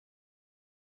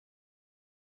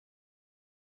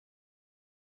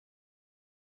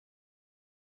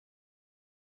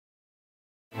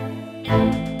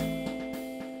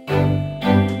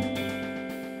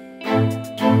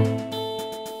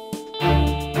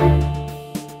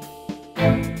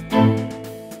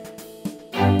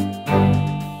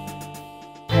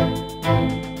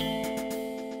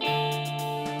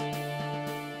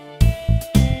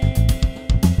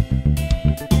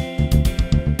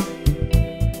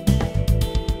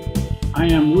I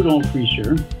am Rudolph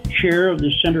Ryser, Chair of the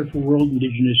Center for World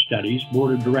Indigenous Studies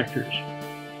Board of Directors.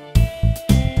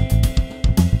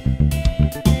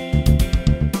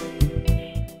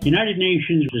 The United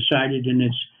Nations decided in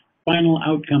its final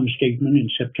outcome statement in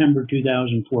September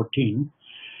 2014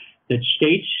 that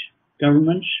states,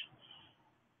 governments,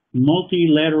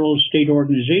 multilateral state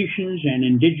organizations, and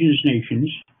indigenous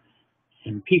nations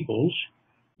and peoples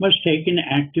must take an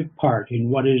active part in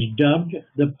what is dubbed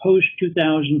the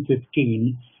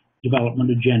post-2015 development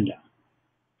agenda.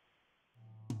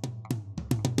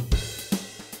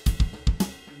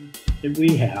 That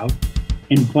we have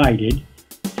invited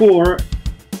 4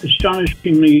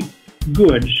 astonishingly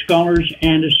good scholars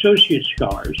and associate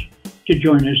scholars to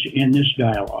join us in this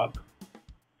dialogue.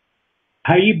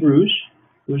 Heidi Bruce,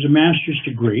 who has a master's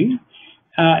degree,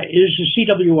 is a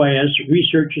CWIS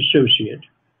Research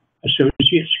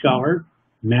Associate Scholar,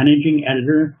 Managing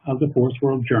Editor of the Fourth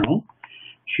World Journal.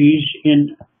 She's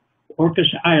in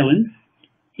Orcas Island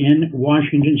in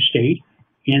Washington State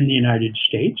in the United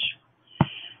States.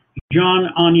 John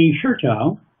Ani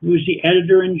Shurtow, who is the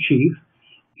Editor-in-Chief,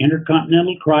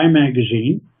 Intercontinental Cry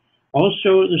Magazine,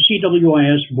 also the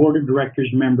CWIS Board of Directors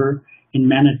member in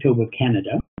Manitoba,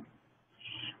 Canada.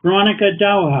 Veronica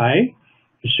Dowhai,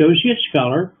 Associate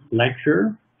Scholar,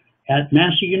 Lecturer at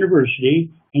Massey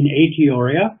University in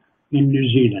Aotearoa in New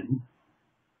Zealand.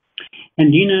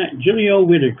 And Dina Gilio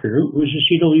Whitaker, who is a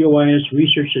CWIS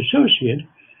Research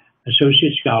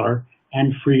Associate Scholar,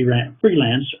 and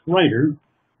freelance writer,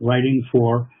 writing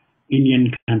for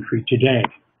Indian Country Today.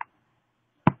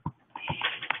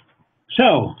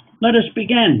 So, let us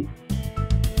begin.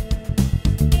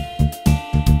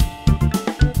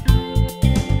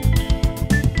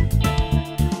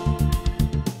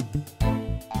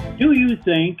 Do you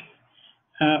think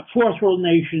Fourth World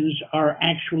nations are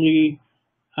actually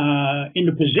in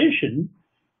a position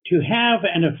to have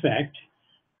an effect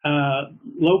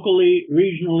locally,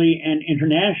 regionally, and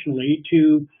internationally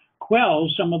to quell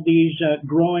some of these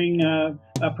growing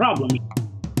problems?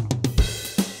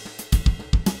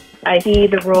 I see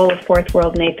the role of Fourth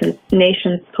World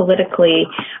nations politically,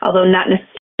 although not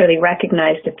necessarily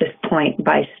recognized at this point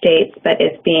by states, but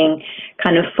as being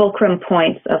kind of fulcrum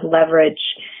points of leverage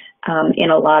in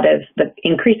a lot of the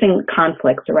increasing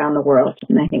conflicts around the world.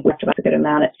 And I think we've talked about a good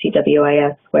amount at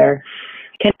CWIS, where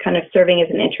kind of serving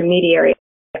as an intermediary,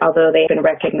 although they've been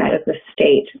recognized as a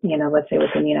state, let's say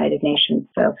within the United Nations.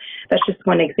 So that's just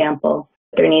one example.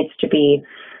 There needs to be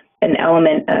an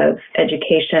element of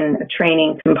education, a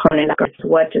training component.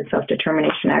 What does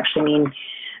self-determination actually mean?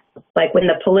 Like within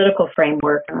the political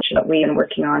framework that we've been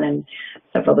working on in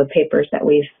several of the papers that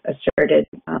we've asserted,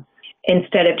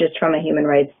 instead of just from a human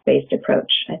rights-based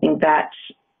approach. I think that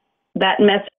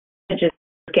message is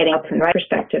getting up from the right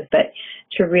perspective, but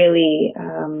to really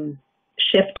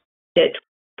shift it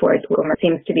towards where it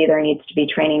seems to be there needs to be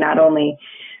training not only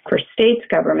for states,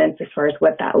 governments, as far as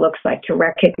what that looks like, to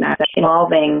recognize that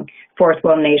involving Fourth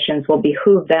World nations will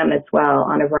behoove them as well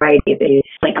on a variety of issues,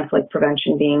 like conflict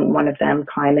prevention being one of them,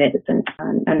 climate, and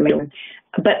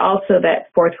but also that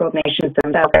Fourth World nations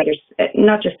themselves,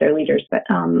 not just their leaders, but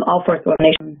all Fourth World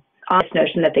nations, on this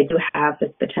notion that they do have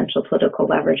this potential political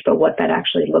leverage, but what that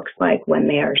actually looks like when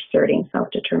they are asserting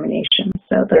self-determination.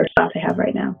 So those are thoughts I have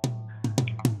right now.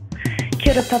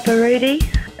 Kia ora, Papa Rudy,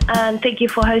 and thank you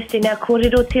for hosting our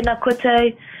kōrero. Tēnā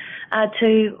koutou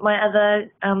to my other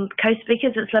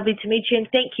co-speakers. It's lovely to meet you, and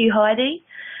thank you, Heidi,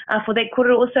 for that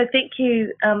kōrero. Also, thank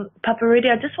you, Papa Rudy.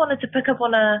 I just wanted to pick up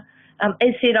on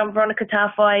as said, I'm Veronica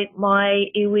Tawhai. My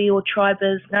iwi or tribe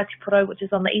is Ngāti Porou, which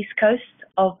is on the east coast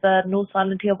of the North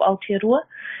Island here of Aotearoa.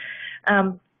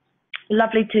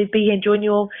 Lovely to be here and join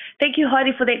you all. Thank you,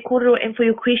 Heidi, for that kōrero and for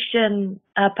your question,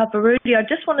 Papa Rudy. I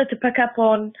just wanted to pick up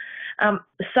on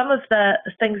some of the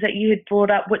things that you had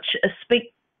brought up, which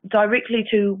speak directly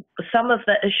to some of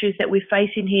the issues that we're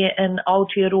facing here in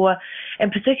Aotearoa,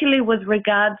 and particularly with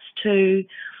regards to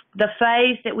the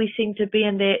phase that we seem to be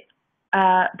in,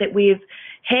 that we've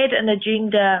had an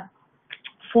agenda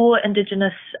for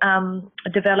Indigenous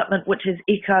development, which has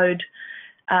echoed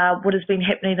what has been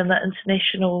happening on the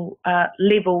international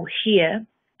level here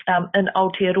in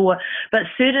Aotearoa. But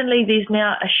certainly there's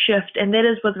now a shift, and that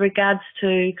is with regards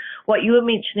to what you were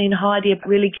mentioning, Heidi,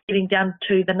 really getting down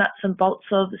to the nuts and bolts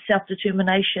of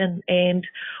self-determination and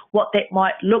what that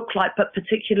might look like, but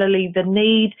particularly the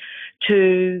need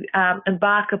to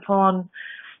embark upon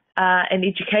an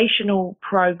educational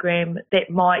program that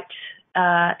might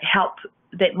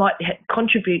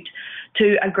contribute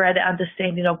to a greater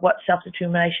understanding of what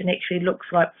self-determination actually looks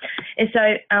like. And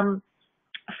so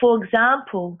for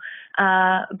example,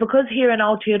 because here in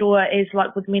Aotearoa, as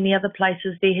like with many other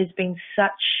places, there has been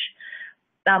such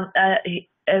a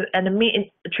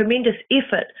tremendous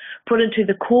effort put into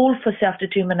the call for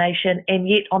self-determination, and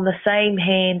yet on the same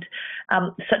hand,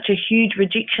 such a huge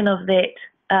rejection of that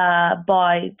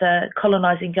by the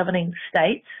colonising governing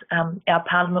states, our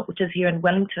parliament, which is here in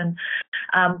Wellington.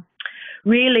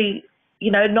 Really,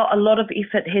 not a lot of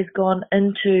effort has gone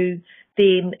into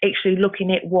then actually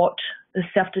looking at what the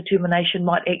self-determination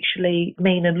might actually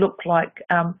mean and look like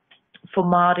for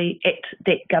Māori at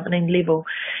that governing level.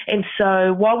 And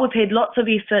so while we've had lots of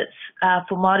efforts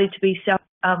for Māori to be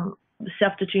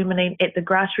self-determining at the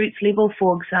grassroots level,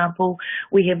 for example,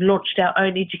 we have launched our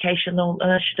own educational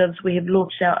initiatives, we have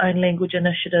launched our own language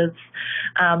initiatives,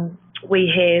 we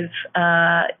have,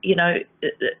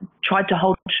 tried to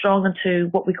hold strong into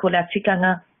what we call our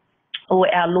tikanga, or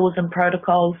our laws and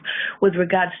protocols with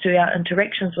regards to our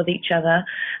interactions with each other.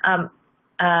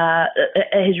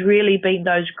 It has really been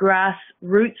those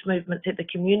grassroots movements at the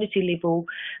community level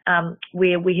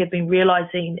where we have been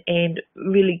realising and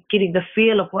really getting the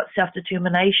feel of what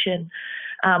self-determination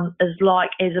is like,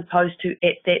 as opposed to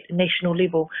at that national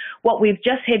level. What we've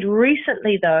just had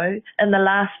recently, though, in the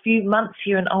last few months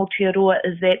here in Aotearoa,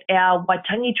 is that our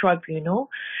Waitangi Tribunal,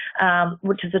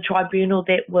 which is a tribunal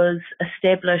that was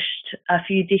established a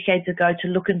few decades ago to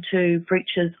look into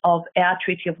breaches of our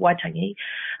Treaty of Waitangi,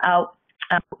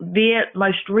 their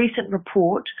most recent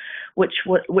report, which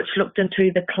looked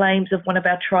into the claims of one of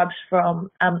our tribes from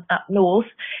up north,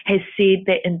 has said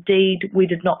that indeed we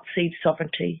did not cede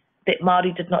sovereignty, that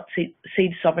Māori did not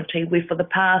cede sovereignty, where for the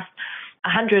past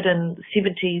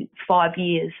 175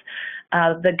 years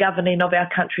the governing of our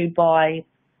country by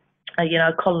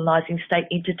a colonising state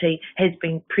entity has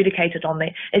been predicated on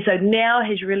that. And so now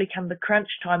has really come the crunch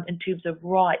time in terms of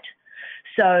right.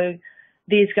 So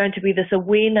there's going to be this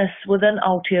awareness within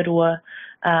Aotearoa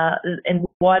and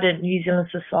wider New Zealand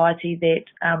society that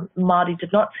Māori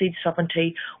did not cede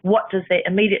sovereignty. What does that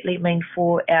immediately mean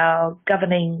for our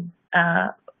governing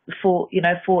for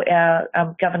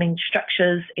our governing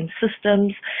structures and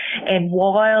systems? And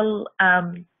while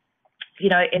there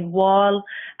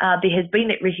has been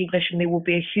that recognition, there will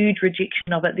be a huge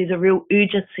rejection of it. There's a real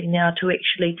urgency now to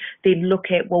actually then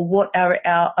look at, well, what are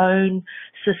our own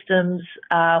systems,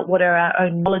 what are our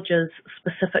own knowledges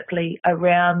specifically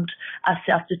around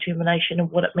self-determination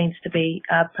and what it means to be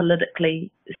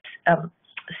politically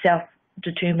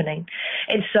self-determining.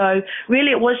 And so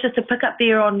really it was just to pick up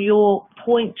there on your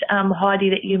point, Heidi,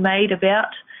 that you made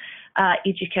about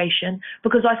education,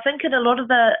 because I think in a lot of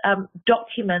the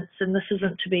documents, and this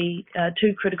isn't to be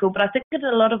too critical, but I think in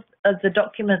a lot of the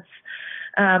documents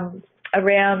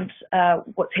around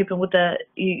what's happened with the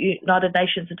United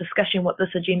Nations, the discussion what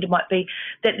this agenda might be,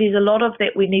 that there's a lot of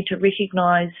that we need to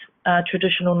recognise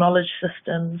traditional knowledge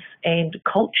systems and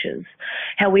cultures.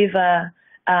 However,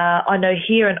 I know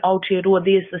here in Aotearoa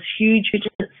there's this huge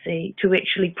urgency to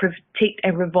actually protect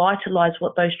and revitalise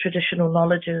what those traditional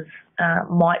knowledges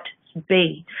might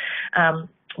be.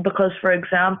 Because, for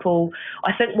example,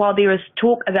 I think while there is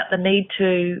talk about the need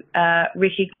to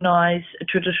recognise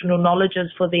traditional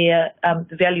knowledges for their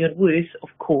value and worth, of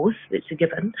course, that's a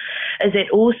given, is that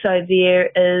also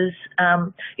there is,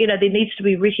 there needs to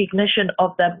be recognition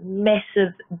of the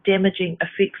massive damaging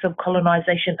effects of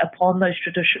colonisation upon those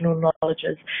traditional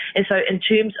knowledges. And so in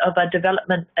terms of a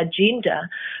development agenda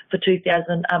for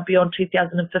beyond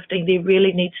 2015, there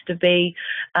really needs to be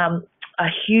a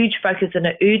huge focus and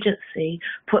an urgency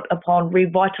put upon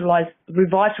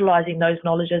revitalising those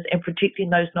knowledges and protecting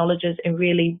those knowledges and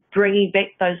really bringing back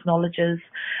those knowledges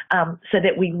so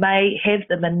that we may have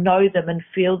them and know them and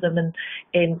feel them and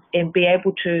be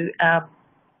able to,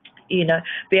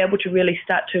 really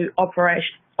start to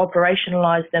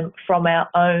operationalise them from our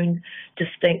own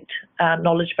distinct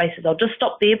knowledge bases. I'll just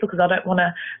stop there because I don't want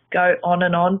to go on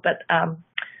and on, but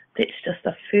that's just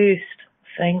the first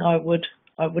thing I would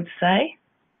say.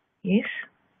 Yes.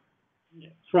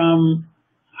 From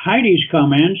Heidi's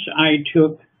comments, I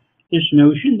took this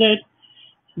notion that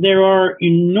there are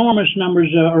enormous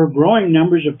numbers or growing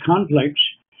numbers of conflicts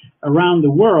around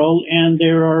the world, and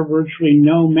there are virtually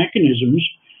no mechanisms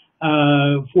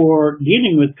for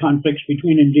dealing with conflicts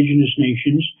between Indigenous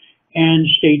nations and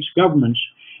states' governments.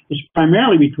 It's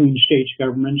primarily between states'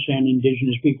 governments and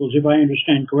Indigenous peoples. If I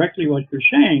understand correctly what you're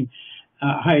saying,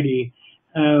 Heidi,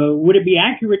 would it be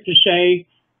accurate to say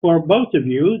for both of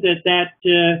you that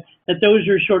those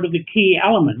are sort of the key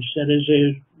elements, that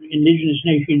is, Indigenous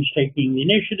nations taking the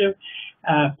initiative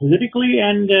politically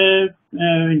and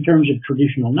in terms of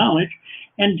traditional knowledge,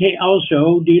 and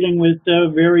also dealing with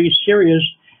very serious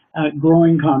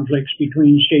growing conflicts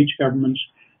between states, governments,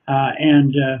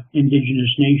 and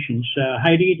indigenous nations.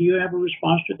 Heidi, do you have a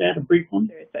response to that, a brief one?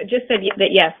 I just said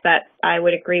that, yes, that I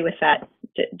would agree with that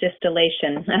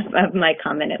distillation of my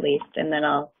comment at least, and then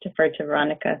I'll defer to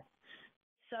Veronica.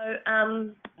 So,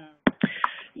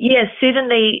 yes,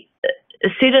 certainly,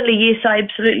 yes, I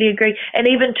absolutely agree. And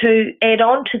even to add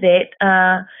on to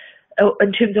that,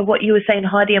 in terms of what you were saying,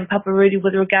 Heidi and Papa Rudy,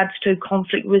 with regards to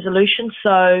conflict resolution.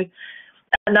 So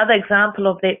another example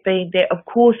of that being that, of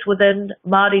course, within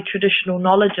Māori traditional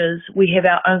knowledges, we have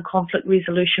our own conflict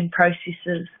resolution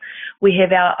processes. We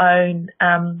have our own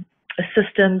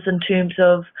systems in terms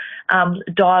of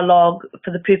dialogue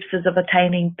for the purposes of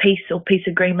attaining peace or peace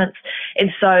agreements.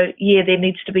 And so, yeah, there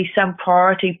needs to be some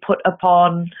priority put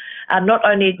upon not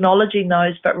only acknowledging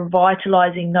those, but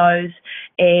revitalising those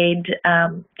and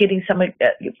putting some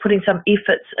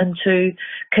efforts into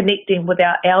connecting with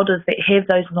our elders that have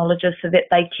those knowledges so that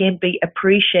they can be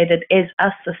appreciated as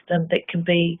a system that can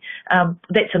be,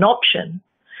 that's an option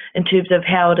in terms of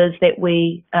how it is that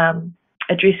we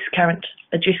address current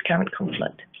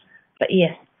conflict. But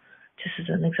yeah, just as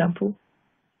an example.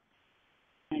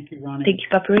 Thank you, Ronnie. Thank you,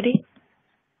 Papa Rudy.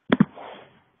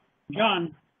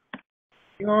 John,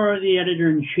 you're the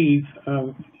editor-in-chief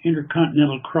of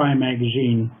Intercontinental Cry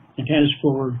magazine. It has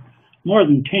for more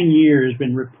than 10 years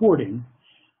been reporting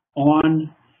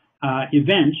on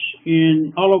events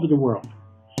all over the world.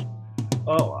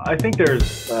 Well, I think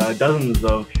there's dozens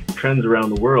of trends around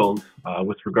the world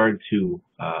with regard to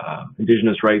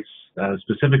Indigenous rights,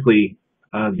 specifically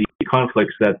the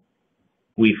conflicts that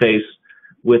we face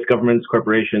with governments,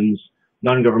 corporations,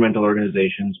 non-governmental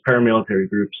organizations, paramilitary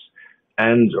groups,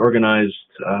 and organized,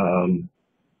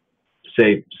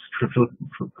 say, for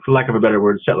lack of a better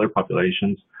word, settler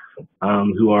populations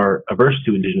who are averse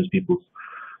to Indigenous peoples.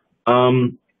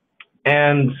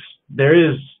 And there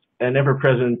is an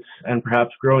ever-present and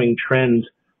perhaps growing trend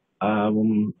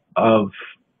of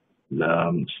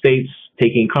states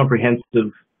taking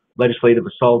comprehensive legislative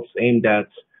assaults aimed at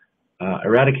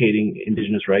eradicating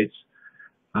Indigenous rights.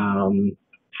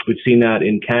 We've seen that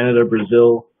in Canada,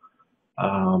 Brazil,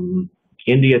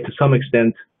 India to some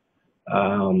extent,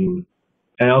 and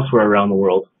elsewhere around the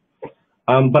world.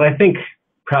 But I think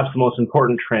perhaps the most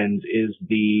important trend is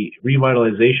the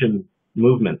revitalization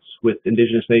movements with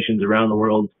Indigenous nations around the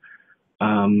world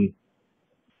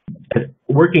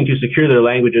working to secure their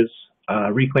languages,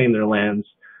 reclaim their lands,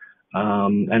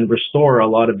 and restore a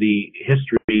lot of the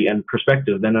history and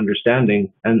perspective and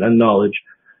understanding and knowledge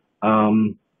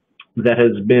that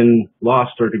has been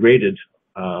lost or degraded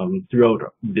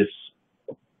throughout this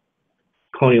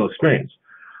colonial experience.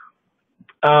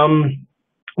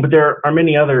 But there are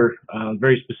many other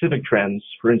very specific trends,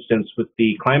 for instance, with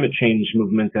the climate change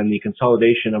movement and the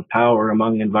consolidation of power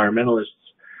among environmentalists.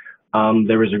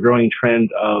 There is a growing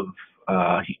trend of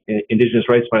Indigenous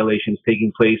rights violations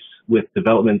taking place with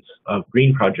development of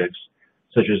green projects,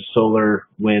 such as solar,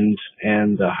 wind,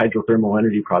 and hydrothermal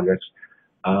energy projects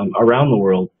around the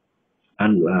world.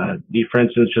 And for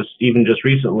instance, just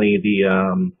recently,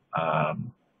 the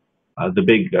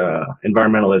big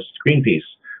environmentalist Greenpeace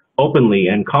openly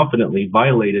and confidently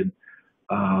violated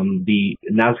the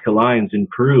Nazca lines in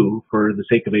Peru for the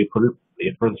sake of a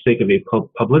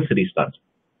publicity stunt.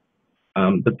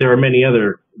 But there are many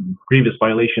other grievous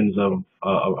violations of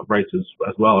rights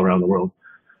as well around the world.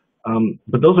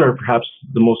 But those are perhaps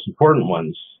the most important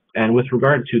ones. And with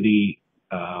regard to the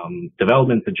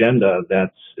development agenda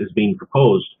that is being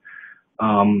proposed,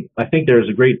 I think there is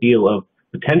a great deal of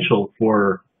potential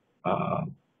for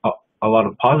a lot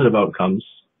of positive outcomes,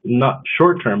 not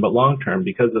short-term but long-term,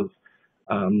 because of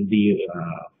the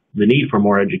need for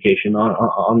more education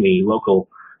on the local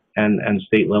and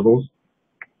state levels.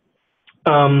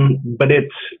 But it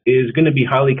is going to be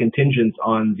highly contingent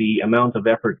on the amount of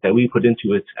effort that we put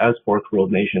into it as fourth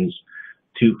world nations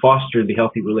to foster the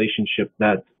healthy relationship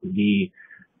that the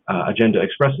agenda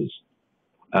expresses.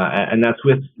 And that's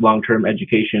with long-term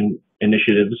education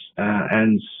initiatives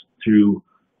and through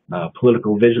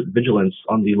political vigilance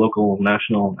on the local,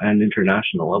 national, and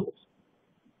international levels.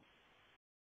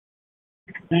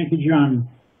 Thank you, John.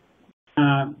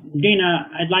 Dina,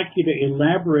 I'd like you to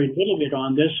elaborate a little bit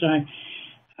on this.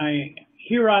 I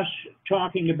hear us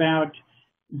talking about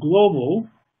global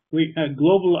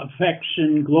effects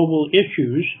and global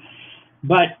issues,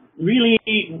 but really,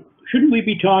 shouldn't we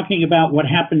be talking about what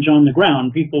happens on the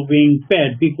ground? People being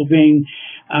fed, people being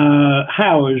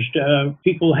housed,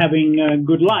 people having a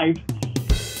good life.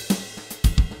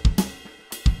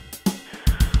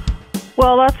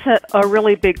 Well, that's a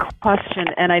really big question,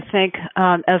 and I think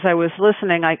as I was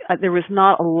listening, there was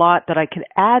not a lot that I could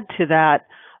add to that,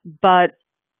 But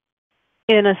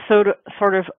in a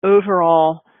sort of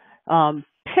overall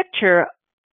picture,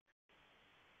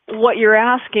 what you're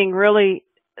asking really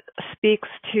speaks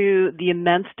to the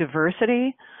immense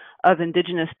diversity of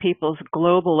Indigenous peoples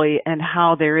globally and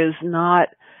how there is not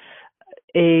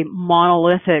a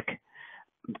monolithic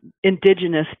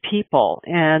Indigenous people.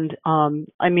 And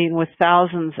I mean, with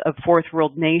thousands of fourth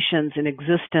world nations in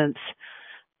existence,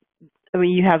 I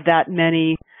mean, you have that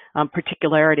many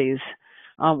particularities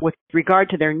with regard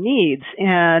to their needs.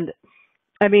 And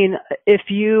I mean, if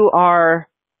you are,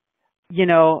 you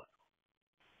know,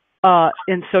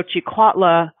 in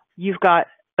Xochitl, you've got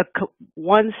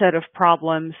one set of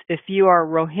problems. If you are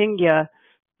Rohingya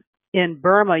in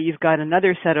Burma, you've got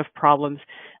another set of problems.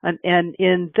 And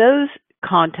in those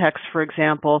contexts, for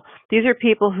example, these are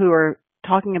people who are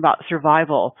talking about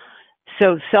survival.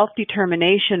 So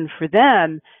self-determination for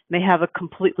them may have a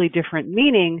completely different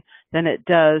meaning than it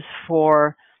does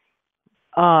for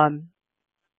Maori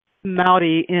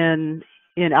in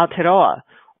Aotearoa,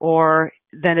 or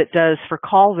than it does for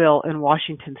Colville in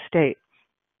Washington State.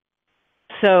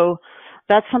 So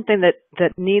that's something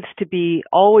that needs to be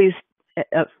always,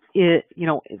 you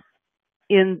know,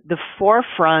 in the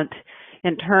forefront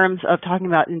in terms of talking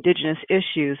about Indigenous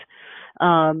issues.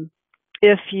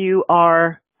 If you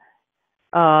are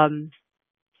a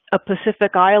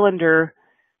Pacific Islander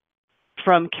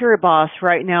from Kiribati,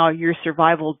 right now your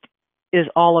survival is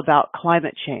all about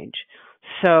climate change.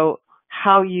 So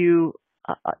how you,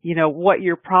 you know, what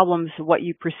your problems, what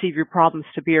you perceive your problems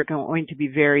to be are going to be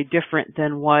very different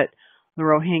than what the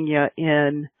Rohingya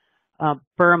in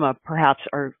Burma perhaps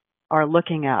are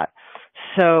looking at.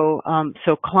 So,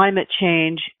 so climate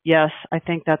change, yes, I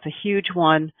think that's a huge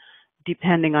one,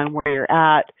 depending on where you're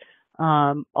at.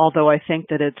 Although I think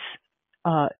that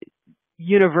it's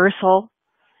universal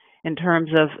in terms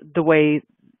of the way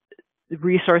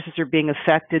resources are being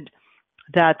affected.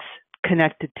 That's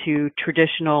connected to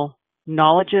traditional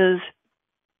knowledges,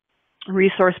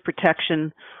 resource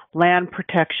protection, land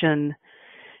protection,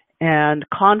 and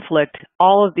conflict.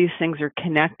 All of these things are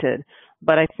connected.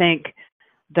 But I think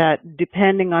that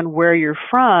depending on where you're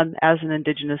from as an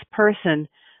Indigenous person,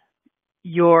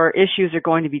 your issues are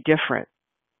going to be different.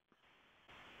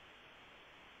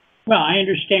 Well, I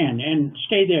understand, and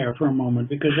stay there for a moment,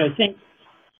 because I think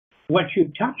what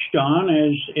you've touched on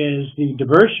is the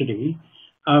diversity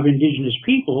of Indigenous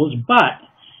peoples, but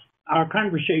our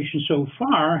conversation so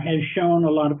far has shown a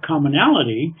lot of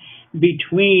commonality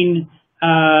between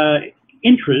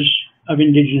interests of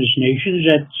Indigenous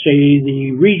nations at, say,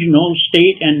 the regional,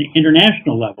 state, and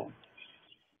international level.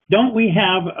 Don't we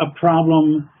have a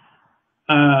problem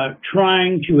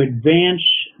trying to advance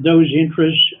those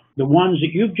interests, the ones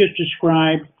that you've just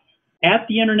described, at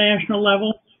the international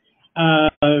level?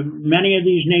 Many of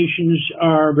these nations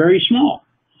are very small.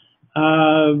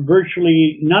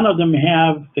 Virtually none of them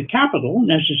have the capital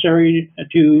necessary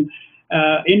to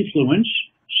influence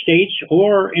states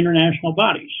or international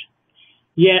bodies.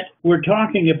 Yet we're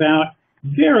talking about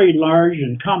very large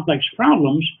and complex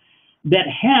problems that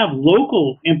have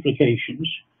local implications.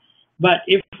 But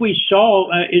if we solve,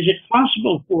 is it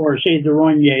possible for, say, the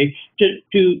Rohingya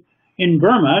in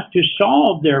Burma to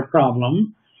solve their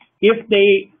problem if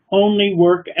they only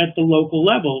work at the local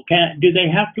level? Do they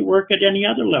have to work at any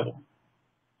other level?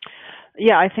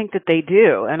 Yeah, I think that they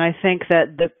do. And I think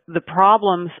that the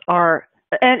problems are,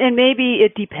 and maybe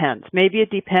it depends. Maybe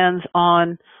it depends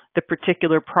on the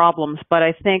particular problems. But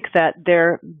I think that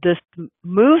this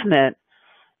movement,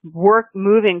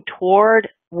 moving toward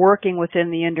working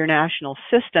within the international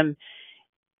system,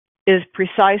 is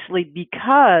precisely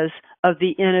because of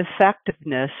the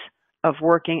ineffectiveness of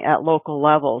working at local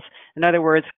levels. In other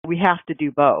words, we have to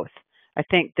do both. I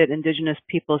think that Indigenous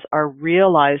peoples are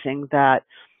realizing that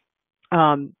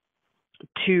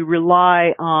to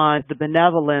rely on the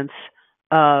benevolence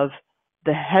of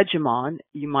the hegemon,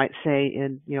 you might say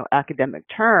in academic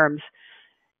terms,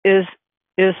 is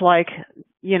like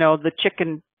the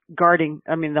chicken guarding,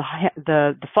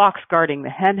 the fox guarding the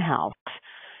hen house.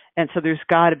 And so there's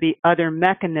got to be other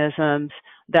mechanisms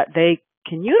that they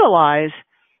can utilize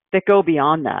that go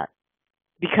beyond that,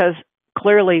 because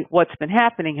clearly what's been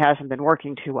happening hasn't been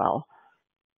working too well.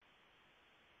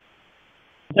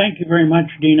 Thank you very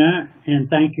much, Dina, and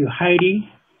thank you, Heidi,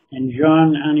 and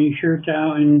John, Ani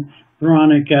Shirtau, and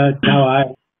Veronica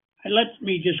Tawai. Let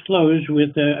me just close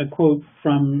with a quote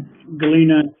from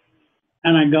Galina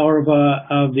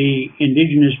Anagarva of the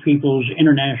Indigenous Peoples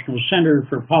International Center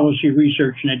for Policy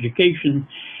Research and Education,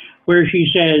 where she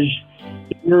says,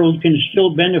 "The world can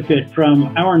still benefit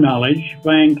from our knowledge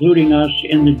by including us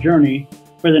in the journey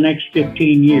for the next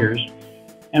 15 years.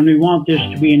 and we want this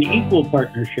to be an equal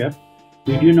partnership.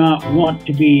 We do not want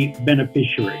to be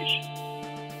beneficiaries.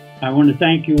 I want to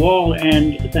thank you all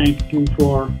and thank you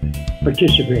for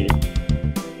participating.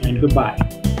 And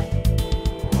goodbye.